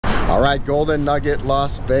All right, Golden Nugget,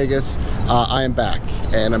 Las Vegas. I am back,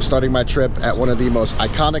 and I'm starting my trip at one of the most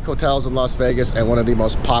iconic hotels in Las Vegas and one of the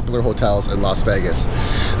most popular hotels in Las Vegas.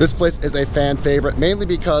 This place is a fan favorite, mainly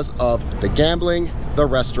because of the gambling, the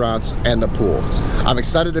restaurants, and the pool. I'm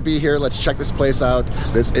excited to be here. Let's check this place out.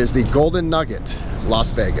 This is the Golden Nugget,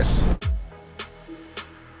 Las Vegas.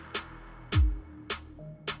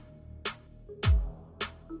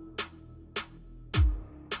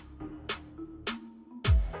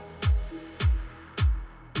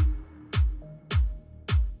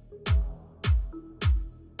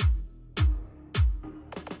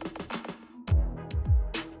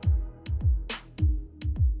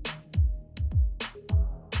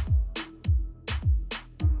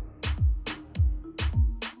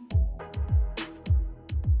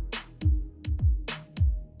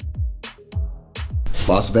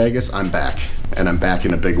 Las Vegas, I'm back, and I'm back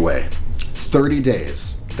in a big way. 30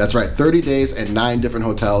 days. That's right, 30 days and 9 different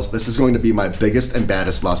hotels. This is going to be my biggest and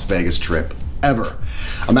baddest Las Vegas trip ever.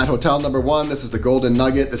 I'm at hotel number 1. This is the Golden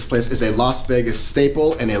Nugget. This place is a Las Vegas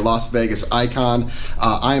staple and a Las Vegas icon.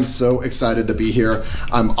 I am so excited to be here.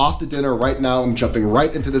 I'm off to dinner right now. I'm jumping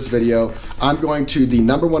right into this video. I'm going to the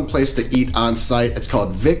 #1 place to eat on site. It's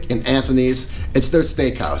called Vic and Anthony's. It's their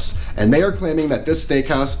steakhouse, and they are claiming that this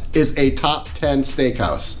steakhouse is a top 10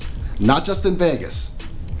 steakhouse, not just in Vegas,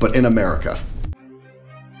 but in America.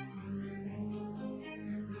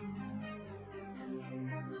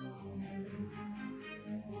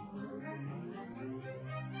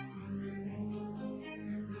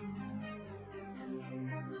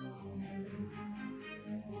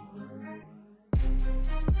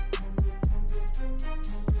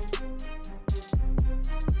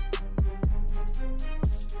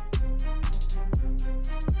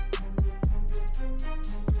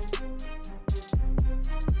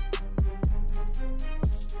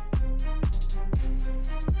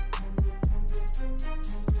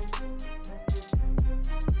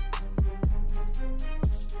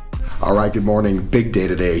 All right, good morning. Big day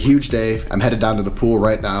today, huge day. I'm headed down to the pool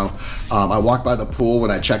right now. I walked by the pool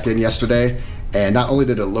when I checked in yesterday, and not only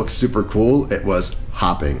did it look super cool, it was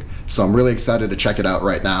hopping. So I'm really excited to check it out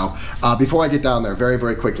right now. Before I get down there,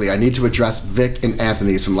 very quickly, I need to address Vic and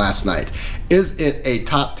Anthony's from last night. Is it a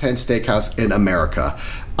top 10 steakhouse in America?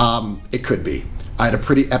 It could be. I had a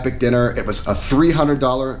pretty epic dinner. It was a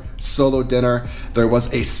 $300 solo dinner. There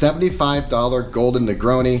was a $75 Golden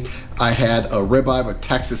Negroni. I had a ribeye with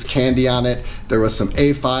Texas candy on it. There was some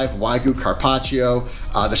A5 Wagyu Carpaccio.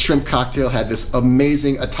 The shrimp cocktail had this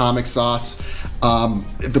amazing atomic sauce.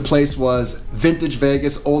 The place was vintage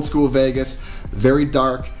Vegas, old school Vegas, very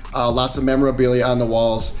dark, lots of memorabilia on the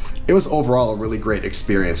walls. It was overall a really great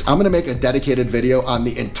experience. I'm gonna make a dedicated video on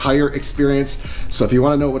the entire experience, so if you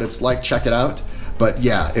wanna know what it's like, check it out. But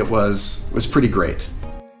yeah, it was pretty great.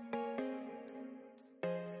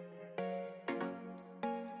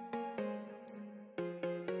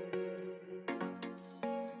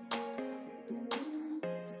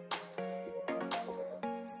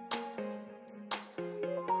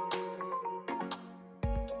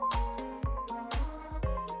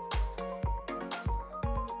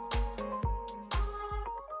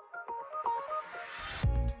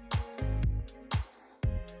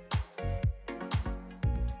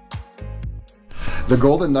 The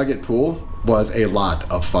Golden Nugget pool was a lot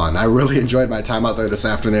of fun. I really enjoyed my time out there this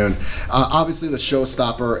afternoon. Obviously the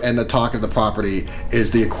showstopper and the talk of the property is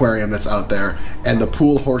the aquarium that's out there and the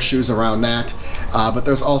pool horseshoes around that. But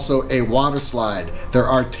there's also a water slide. There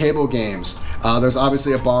are table games. There's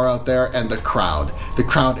obviously a bar out there, and the crowd. The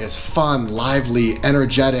crowd is fun, lively,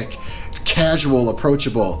 energetic, casual,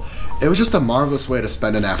 approachable. It was just a marvelous way to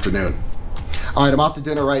spend an afternoon. All right, I'm off to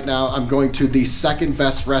dinner right now. I'm going to the second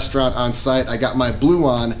best restaurant on site. I got my blue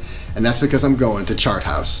on, and that's because I'm going to Chart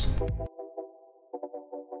House.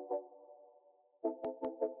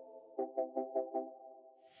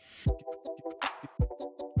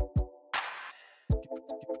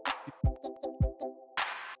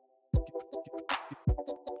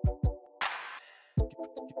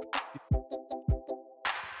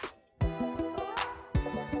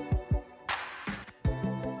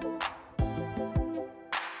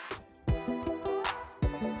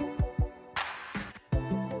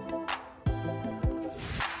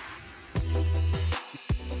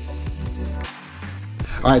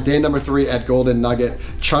 All right, day number 3 at Golden Nugget.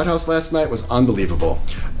 Chart House last night was unbelievable.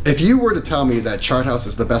 If you were to tell me that Chart House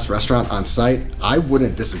is the best restaurant on site, I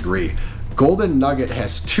wouldn't disagree. Golden Nugget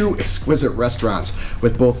has 2 exquisite restaurants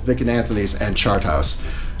with both Vic and Anthony's and Chart House.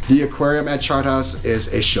 The aquarium at Chart House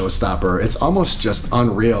is a showstopper. It's almost just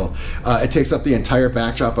unreal. It takes up the entire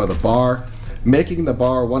backdrop of the bar. making the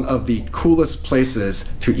bar one of the coolest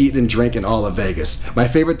places to eat and drink in all of Vegas. My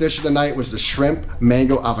favorite dish of the night was the shrimp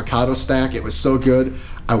mango avocado stack. It was so good.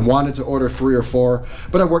 I wanted to order 3 or 4,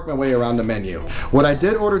 but I worked my way around the menu. What I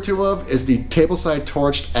did order 2 of is the tableside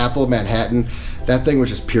torched apple Manhattan. That thing was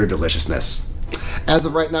just pure deliciousness. As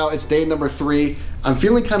of right now, it's day number 3. I'm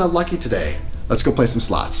feeling kind of lucky today. Let's go play some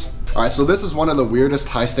slots. All right, so this is one of the weirdest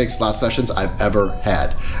high-stakes slot sessions I've ever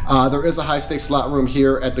had. There is a high-stakes slot room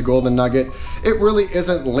here at the Golden Nugget. It really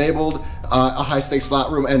isn't labeled a high-stakes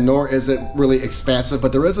slot room, and nor is it really expansive,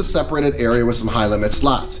 but there is a separated area with some high-limit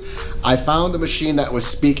slots. I found a machine that was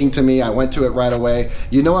speaking to me. I went to it right away.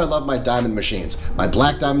 You know I love my diamond machines. My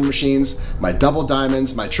black diamond machines, my double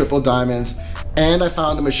diamonds, my triple diamonds, and I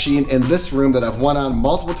found a machine in this room that I've won on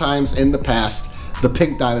multiple times in the past, the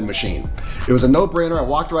pink diamond machine. It was a no-brainer. I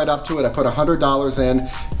walked right up to it. I put $100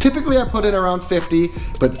 in. Typically I put in around 50,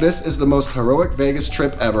 but this is the most heroic Vegas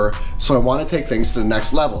trip ever, so I want to take things to the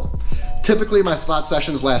next level. Typically my slot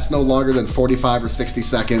sessions last no longer than 45 or 60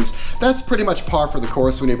 seconds. That's pretty much par for the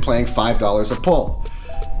course when you're playing $5 a pull.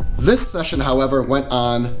 This session, however, went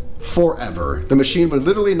on forever. The machine would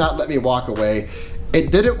literally not let me walk away. It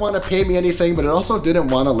didn't want to pay me anything, but it also didn't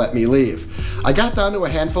want to let me leave. I got down to a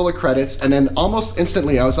handful of credits, and then almost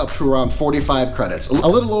instantly I was up to around 45 credits, a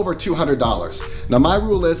little over $200. Now my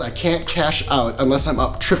rule is I can't cash out unless I'm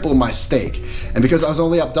up triple my stake. And because I was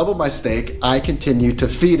only up double my stake, I continue to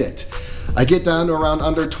feed it. I get down to around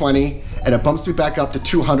under 20, and it bumps me back up to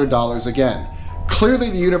 $200 again. Clearly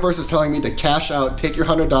the universe is telling me to cash out, take your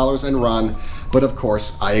 $100 and run, but of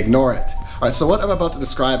course I ignore it. All right, so what I'm about to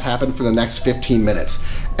describe happened for the next 15 minutes.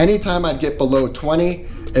 Anytime I'd get below 20,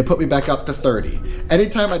 it put me back up to 30.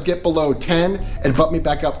 Anytime I'd get below 10, it bumped me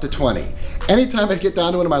back up to 20. Anytime I'd get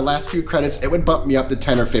down to one of my last few credits, it would bump me up to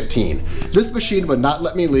 10 or 15. This machine would not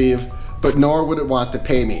let me leave, but nor would it want to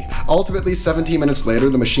pay me. Ultimately, 17 minutes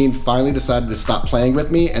later, the machine finally decided to stop playing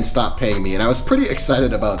with me and stop paying me, and I was pretty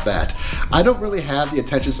excited about that. I don't really have the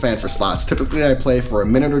attention span for slots. Typically, I play for a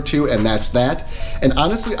minute or 2, and that's that. And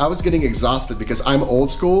honestly, I was getting exhausted because I'm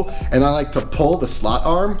old school, and I like to pull the slot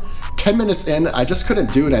arm. 10 minutes in, I just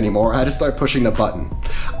couldn't do it anymore. I had to start pushing the button.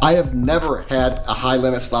 I have never had a high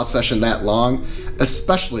limit slot session that long,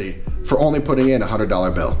 especially for only putting in a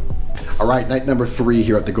 $100 bill. All right, night number 3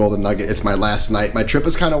 here at the Golden Nugget. It's my last night. My trip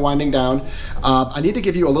is kind of winding down. I need to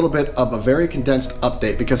give you a little bit of a very condensed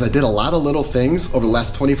update because I did a lot of little things over the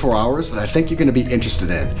last 24 hours that I think you're going to be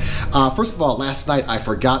interested in. First of all, last night I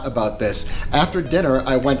forgot about this. After dinner,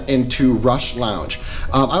 I went into Rush Lounge.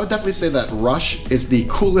 I would definitely say that Rush is the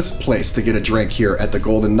coolest place to get a drink here at the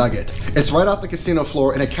Golden Nugget. It's right off the casino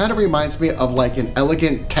floor, and it kind of reminds me of like an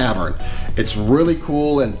elegant tavern. It's really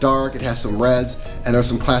cool and dark. It has some reds, and there's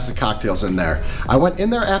some classic cocktails in there. I went in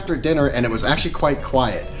there after dinner and it was actually quite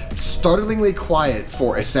quiet. Startlingly quiet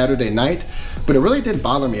for a Saturday night, but it really didn't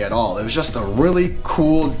bother me at all. It was just a really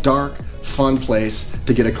cool, dark, fun place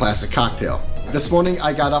to get a classic cocktail. This morning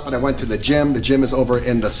I got up and I went to the gym. The gym is over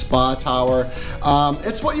in the spa tower.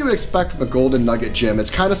 It's what you would expect from a Golden Nugget gym.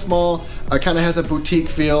 It's kind of small, kind of has a boutique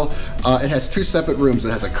feel. It has 2 separate rooms.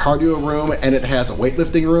 It has a cardio room and it has a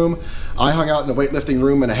weightlifting room. I hung out in the weightlifting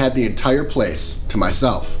room and I had the entire place to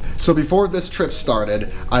myself. So before this trip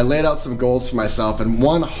started, I laid out some goals for myself, and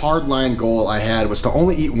one hardline goal I had was to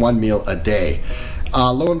only eat 1 meal a day.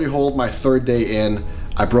 Lo and behold, my 3rd day in,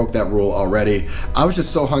 I broke that rule already. I was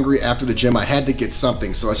just so hungry after the gym, I had to get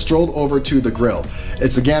something, so I strolled over to the Grille.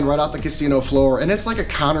 It's again right off the casino floor, and it's like a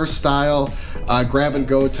counter style, grab and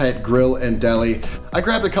go type grill and deli. I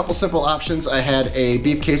grabbed a couple simple options. I had a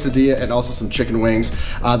beef quesadilla and also some chicken wings.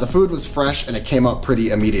 The food was fresh and it came out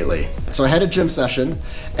pretty immediately. So I had a gym session,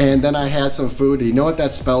 and then I had some food, and you know what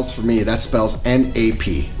that spells for me? That spells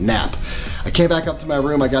N-A-P, nap. I came back up to my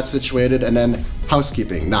room, I got situated, and then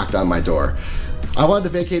housekeeping knocked on my door. I wanted to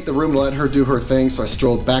vacate the room and let her do her thing, so I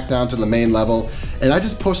strolled back down to the main level, and I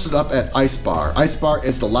just posted up at Ice Bar. Ice Bar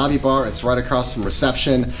is the lobby bar. It's right across from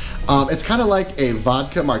reception. It's kind of like a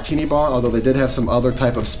vodka martini bar, although they did have some other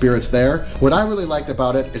type of spirits there. What I really liked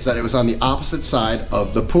about it is that it was on the opposite side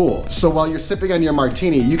of the pool. So while you're sipping on your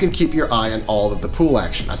martini, you can keep your eye on all of the pool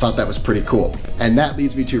action. I thought that was pretty cool. And that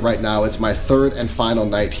leads me to right now, it's my 3rd and final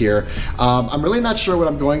night here. I'm really not sure what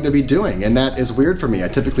I'm going to be doing, and that is weird for me. I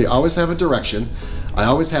typically always have a direction. I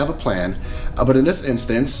always have a plan, but in this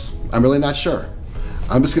instance, I'm really not sure.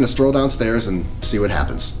 I'm just gonna stroll downstairs and see what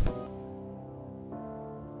happens.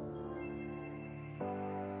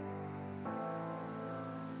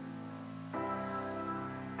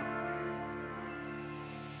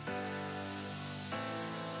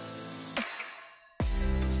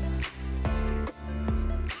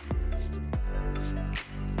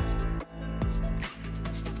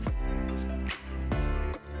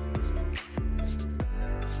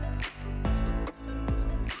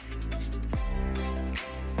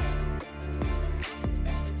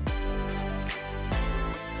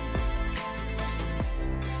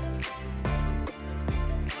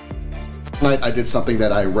 Night I did something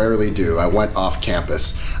that I rarely do. I went off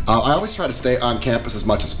campus. I always try to stay on campus as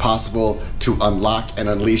much as possible to unlock and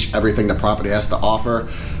unleash everything the property has to offer.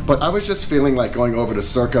 But I was just feeling like going over to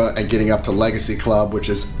Circa and getting up to Legacy Club, which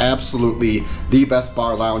is absolutely the best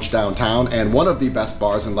bar lounge downtown and one of the best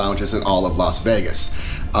bars and lounges in all of Las Vegas.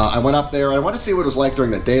 I went up there and I wanted to see what it was like during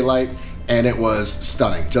the daylight, and it was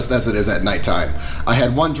stunning, just as it is at nighttime. I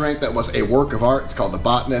had one drink that was a work of art. It's called The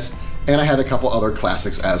Botanist, and I had a couple other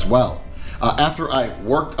classics as well. After I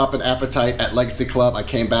worked up an appetite at Legacy Club, I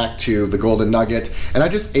came back to the Golden Nugget and I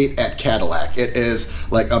just ate at Cadillac. It is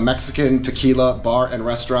like a Mexican tequila bar and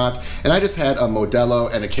restaurant, and I just had a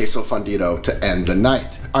Modelo and a queso fundido to end the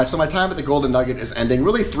night. All right, so my time at the Golden Nugget is ending.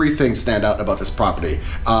 Really, three things stand out about this property.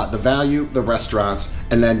 The value, the restaurants,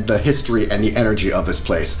 and then the history and the energy of this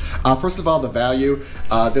place. First of all, the value.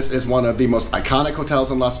 This is one of the most iconic hotels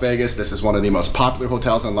in Las Vegas. This is one of the most popular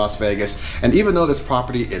hotels in Las Vegas. And even though this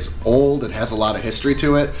property is old, it has a lot of history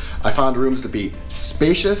to it, I found rooms to be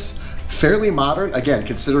spacious, fairly modern, again,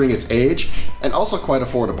 considering its age, and also quite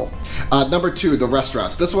affordable. Number two, the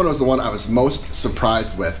restaurants. This one was the one I was most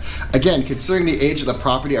surprised with. Again, considering the age of the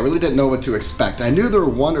property, I really didn't know what to expect. I knew there were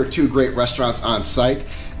one or two great restaurants on site,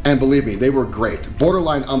 and believe me, they were great.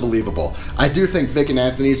 Borderline unbelievable. I do think Vic and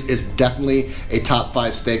Anthony's is definitely a top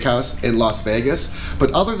 5 steakhouse in Las Vegas, but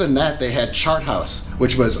other than that, they had Chart House,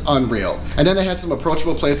 which was unreal. And then they had some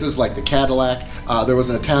approachable places like the Cadillac, there was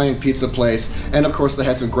an Italian pizza place, and of course they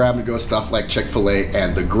had some grab-and-go stuff like Chick-fil-A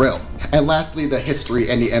and the Grille. And lastly, the history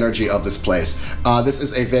and the energy of this place. This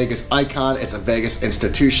is a Vegas icon, it's a Vegas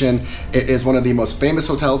institution. It is one of the most famous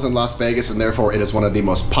hotels in Las Vegas, and therefore it is one of the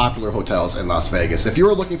most popular hotels in Las Vegas. If you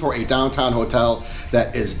are looking for a downtown hotel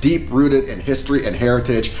that is deep-rooted in history and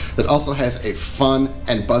heritage, that also has a fun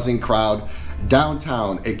and buzzing crowd,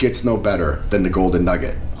 downtown, it gets no better than the Golden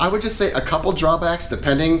Nugget. I would just say a couple drawbacks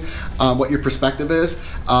depending on what your perspective is.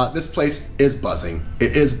 This place is buzzing,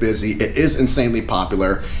 it is busy, it is insanely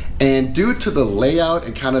popular, and due to the layout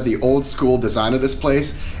and kind of the old school design of this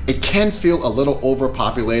place, it can feel a little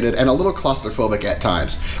overpopulated and a little claustrophobic at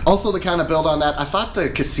times. Also, to kind of build on that, I thought the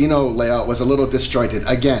casino layout was a little disjointed.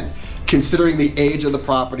 Again, considering the age of the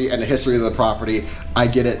property and the history of the property, I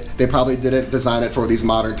get it. They probably didn't design it for these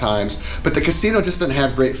modern times, but the casino just didn't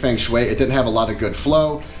have great feng shui. It didn't have a lot of good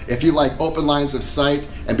flow. If you like open lines of sight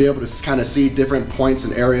and be able to kind of see different points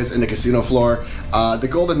and areas in the casino floor, the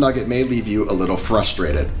Golden Nugget may leave you a little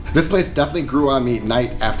frustrated. This place definitely grew on me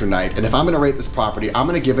night after night, and if I'm gonna rate this property, I'm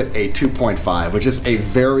gonna give it a 2.5, which is a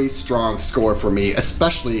very strong score for me,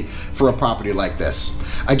 especially for a property like this.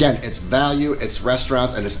 Again, its value, its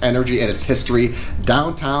restaurants, and its energy and its history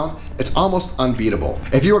downtown, it's almost unbeatable.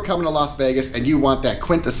 If you are coming to Las Vegas and you want that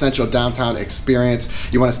quintessential downtown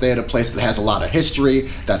experience, you want to stay at a place that has a lot of history,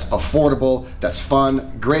 that's affordable, that's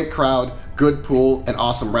fun, great crowd, good pool, and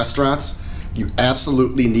awesome restaurants, you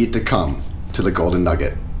absolutely need to come to the Golden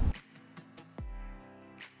Nugget.